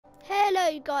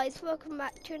Hello guys, welcome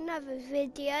back to another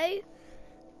video,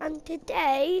 and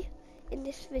today in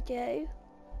this video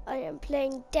I am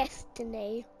playing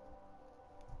Destiny.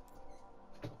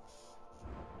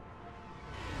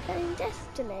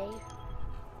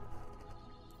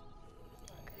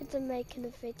 Because I'm making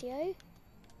a video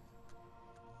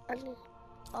and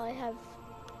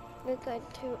we're going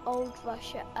to Old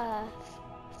Russia Earth.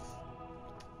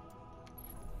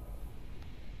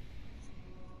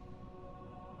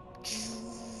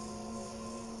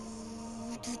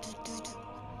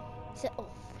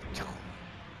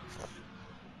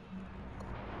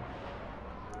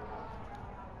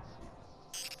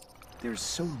 There's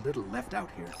so little left out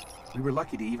here. We were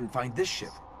lucky to even find this ship.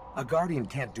 A Guardian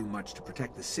can't do much to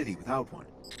protect the city without one.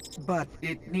 But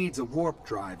it needs a warp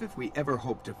drive if we ever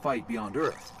hope to fight beyond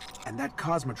Earth. And that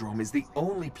Cosmodrome is the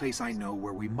only place I know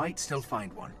where we might still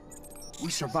find one. We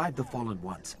survived the Fallen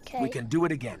once. Okay. We can do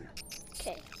it again.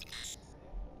 Okay.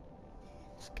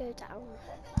 Let's go down.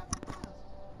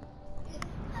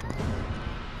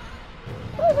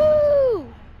 Woohoo!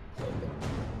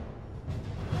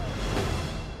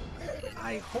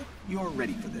 I hope you're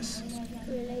ready for this.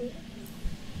 Really?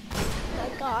 Oh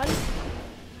God.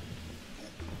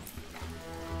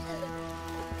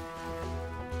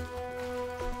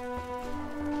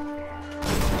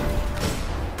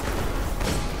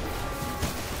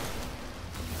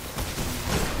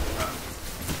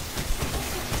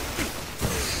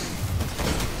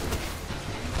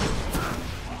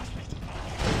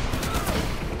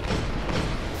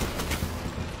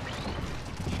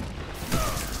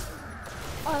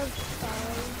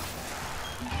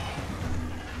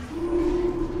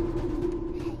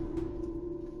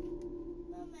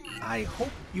 I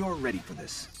hope you're ready for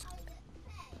this.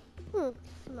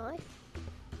 Nice.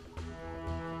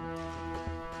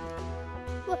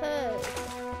 Woohoo!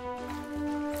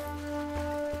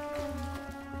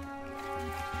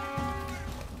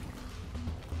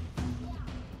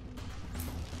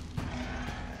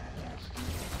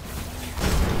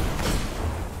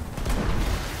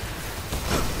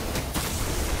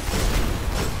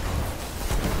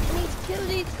 I need to kill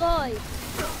these guys.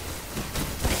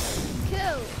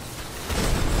 Kill.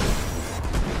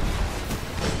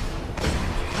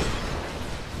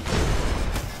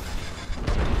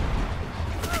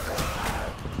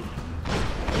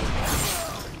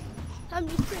 How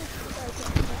many kills did I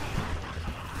get?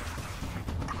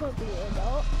 Probably a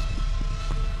lot.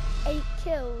 8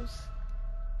 kills.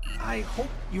 I hope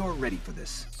you're ready for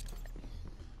this.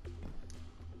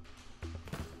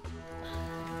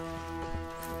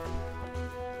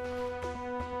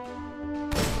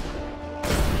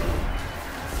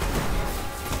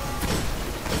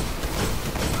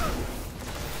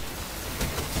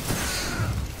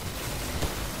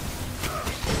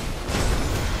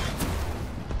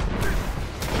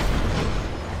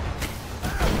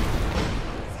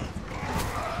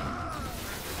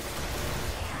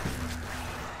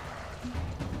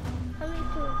 How many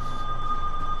kills?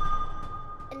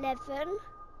 11.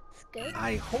 That's good.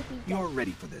 I hope you're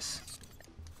ready for this.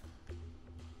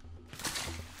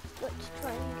 Got to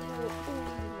try and kill all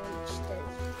the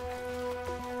monsters.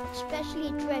 Especially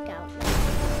Dreg out there.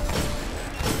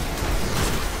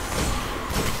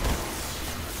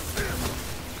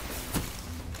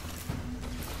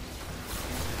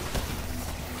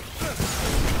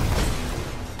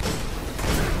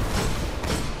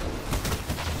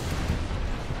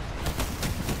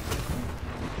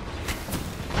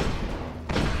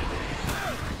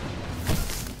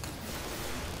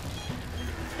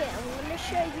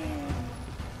 Show you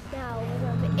now when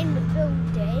I'm in the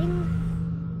building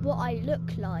what I look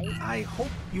like. I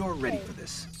hope you're ready for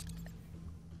this.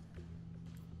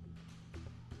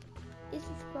 This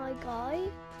is my guy.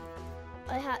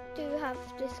 I do have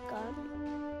this gun.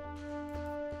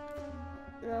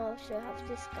 And I also have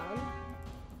this gun.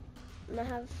 And I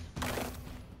have...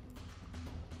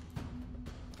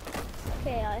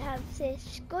 Okay, I have this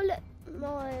Scarlet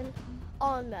Mine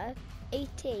armor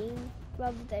 18.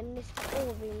 Rather than this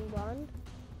boring one,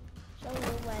 so I'm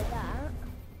gonna wear that.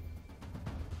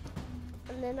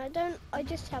 And then I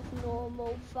just have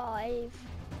normal 5.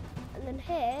 And then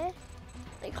here,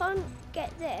 I can't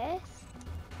get this,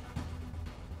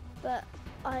 but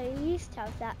I used to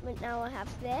have that, but now I have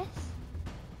this.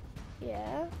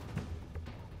 Yeah.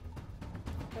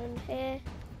 And here,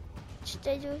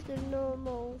 instead of the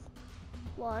normal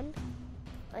one,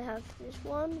 I have this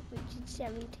one, which is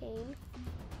 17.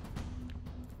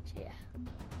 Yeah.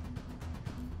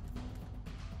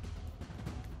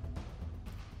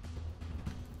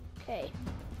 Okay.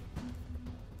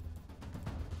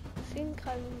 I think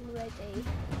I'm ready.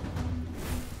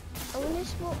 I want to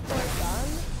swap my gun.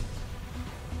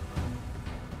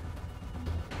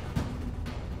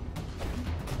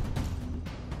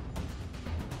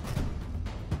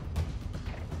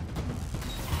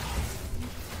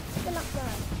 Good luck,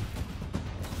 man.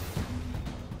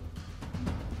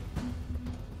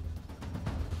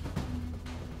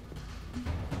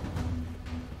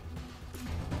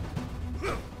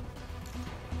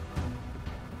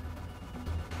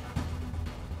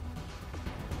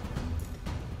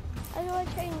 How do I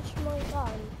change my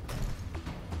gun?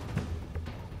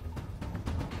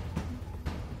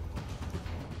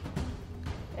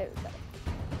 There we go.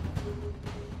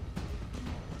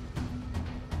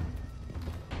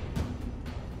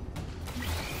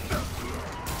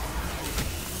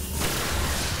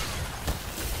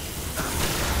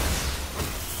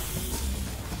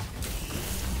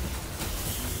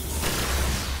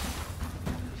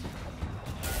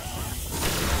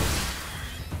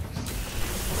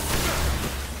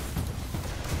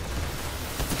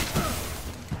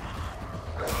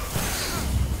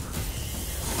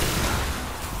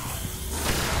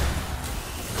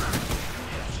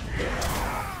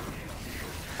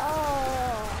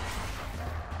 Oh.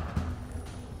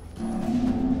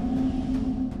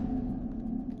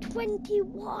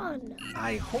 21.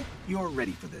 I hope you're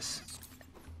ready for this.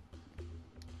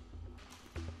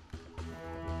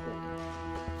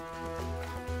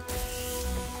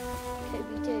 Okay,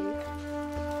 we do.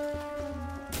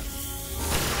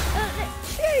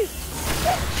 Let's shoot!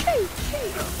 Let's shoot!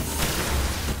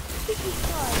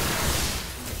 55.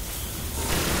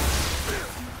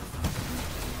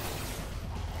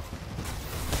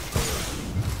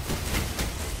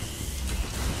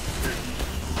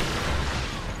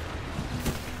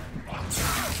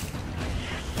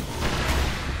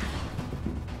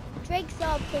 Drakes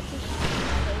are pretty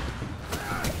stupid.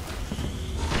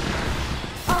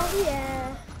 Oh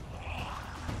yeah.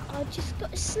 I just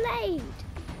got slayed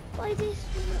by this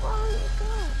one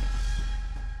guy.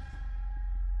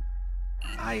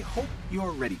 I hope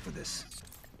you're ready for this.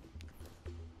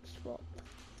 Swap.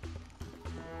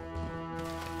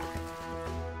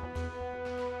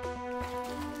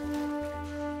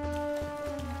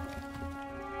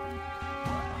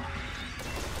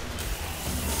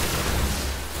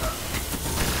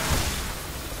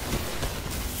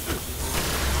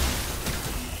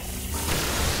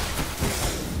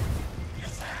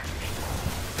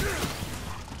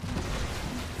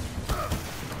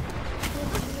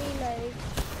 Reload.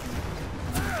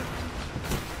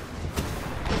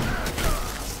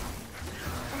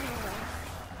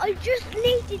 I just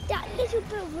needed that little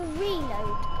bit of a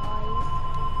reload, guys.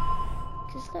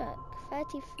 Because look,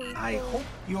 33. I hope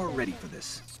you're ready for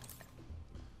this.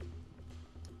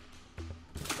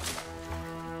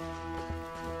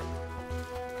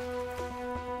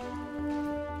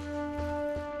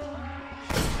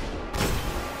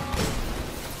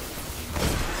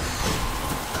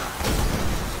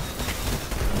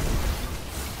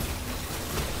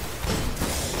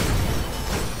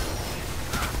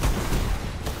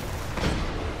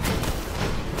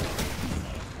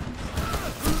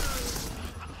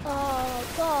 Oh,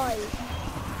 guys.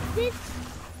 This...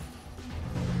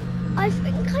 I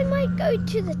think I might go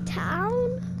to the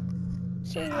town.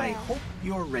 So yeah, I hope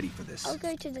you're ready for this. I'll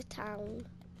go to the town.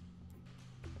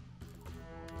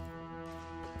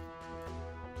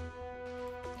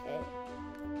 Okay.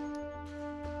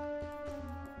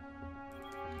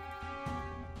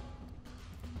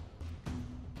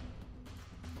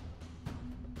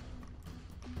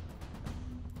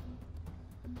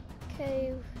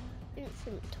 Okay,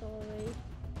 inventory.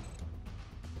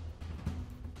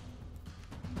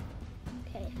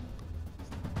 Okay.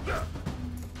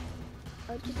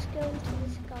 I'll just go into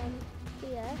this gun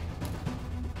here.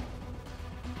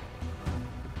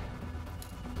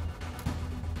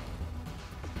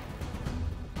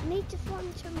 I need to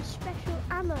find some special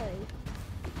ammo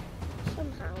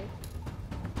somehow.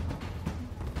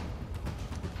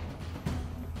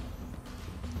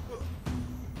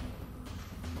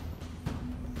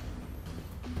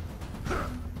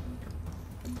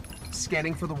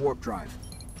 Scanning for the warp drive.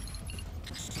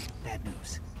 Bad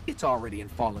news. It's already in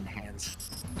fallen hands.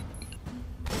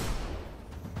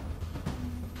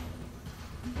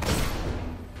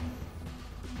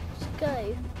 Let's go.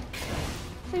 I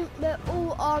think we're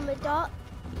all armoured up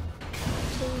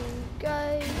to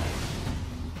go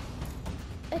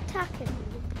attacking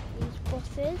these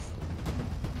bosses.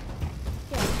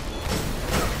 Yeah.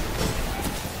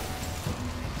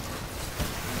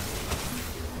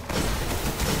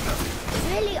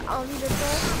 Really underdog.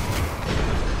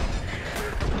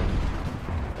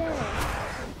 There.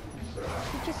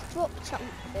 He just dropped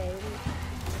something.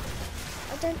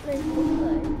 don't know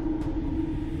what though.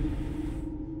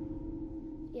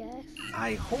 Yes.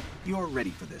 I hope you're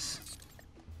ready for this.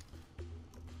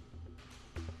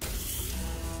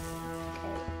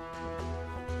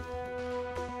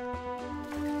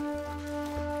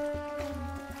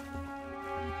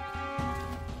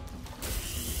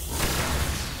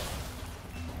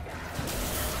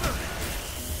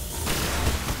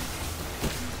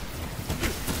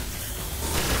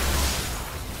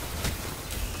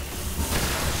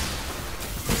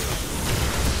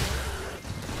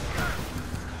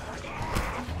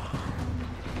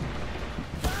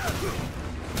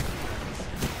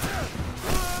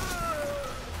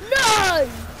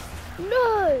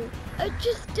 No!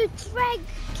 The drag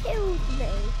killed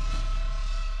me.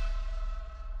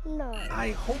 No.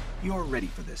 I hope you're ready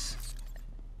for this.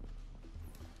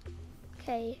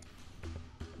 Okay.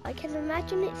 I can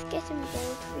imagine it's getting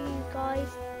bored for you guys.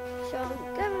 So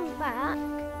I'm going back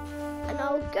and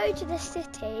I'll go to the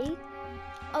city.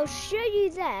 I'll show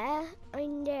you there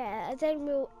and yeah, then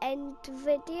we'll end the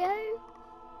video.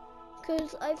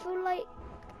 Because I feel like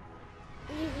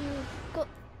you've got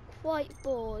quite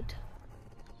bored.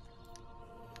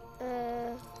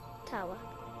 Tower.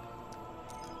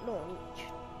 Launch.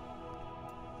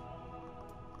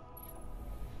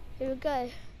 Here we go.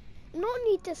 Not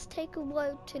only does it take a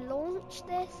while to launch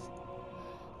this,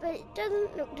 but it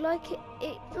doesn't look like it.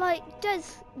 It like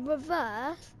does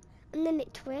reverse and then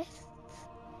it twists.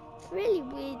 It's really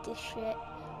weird as shit.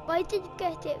 But I did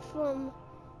get it from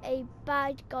a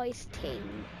bad guy's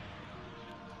team.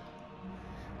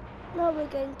 Now we're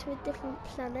going to a different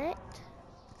planet.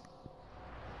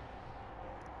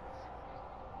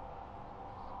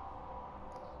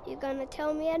 You gonna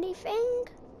tell me anything?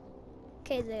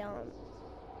 Okay, they aren't.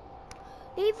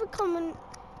 Leave a comment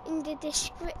in the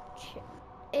description.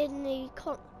 Leave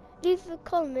a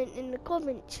comment in the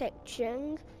comment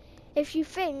section if you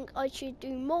think I should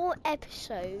do more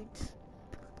episodes.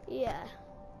 Yeah.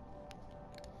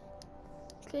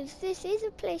 Because this is a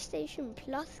PlayStation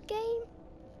Plus game.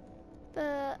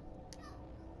 But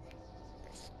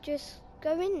let's just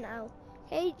go in now.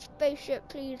 Okay, spaceship,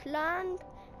 please land.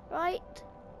 Right.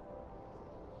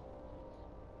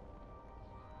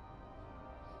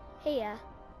 Here.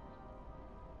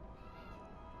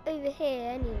 Over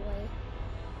here anyway.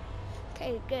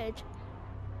 Okay, good.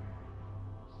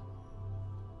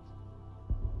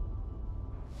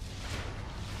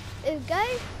 There we go.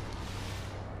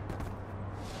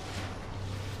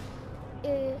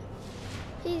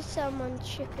 Here's someone's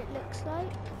ship, it looks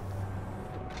like.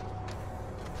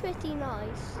 Pretty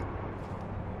nice.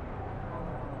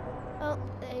 Oh,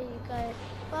 there you go.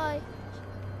 Bye.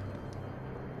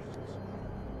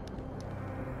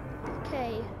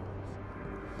 Okay.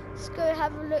 Let's go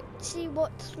have a look, see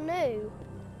what's new.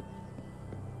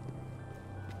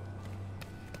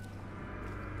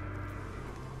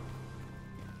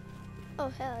 Oh,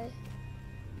 hello.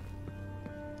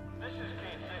 This is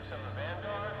K6 of the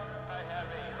Vanguard. I have a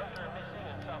hunter missing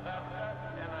in South Africa,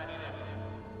 and I need him.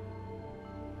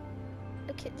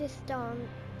 Look at this dance.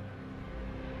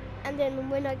 And then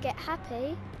when I get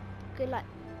happy, go like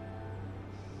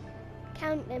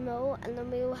count them all, and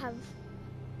then we all have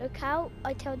look out.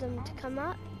 I tell them to come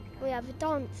up. We have a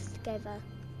dance together.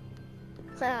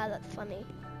 Ah, that's funny.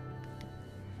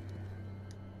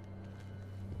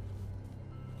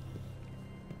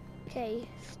 Okay,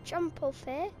 let's jump off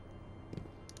here.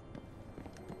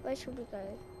 Where should we go?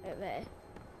 Right there.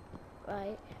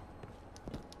 Right.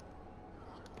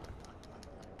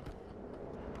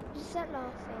 Is that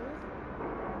laughing?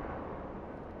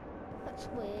 That's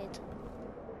weird.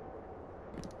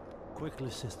 Quickly,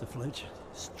 Sister Fletch.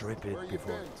 Strip it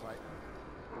before...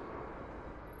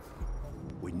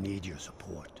 We need your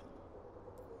support.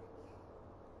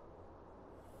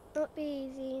 Not be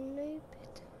easy, noob.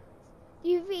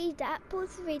 You read that,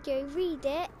 pause the video, read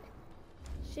it,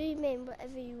 zoom in,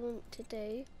 whatever you want to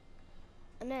do,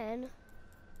 and then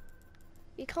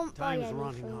you can't buy anything.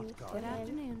 Running out, guys. Good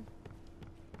afternoon.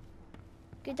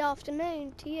 Good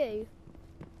afternoon to you.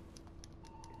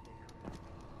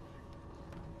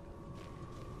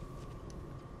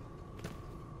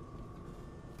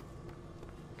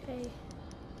 Okay.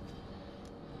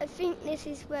 I think this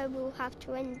is where we'll have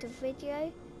to end the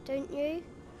video, don't you?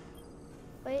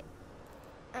 Wait.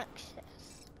 Access.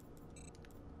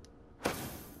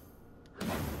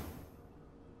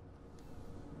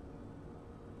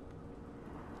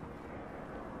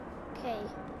 Okay.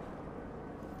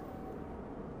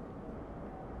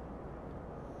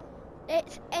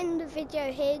 Let's end the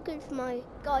video here because my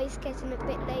guy's getting a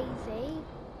bit lazy.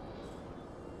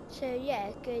 So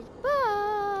yeah, goodbye.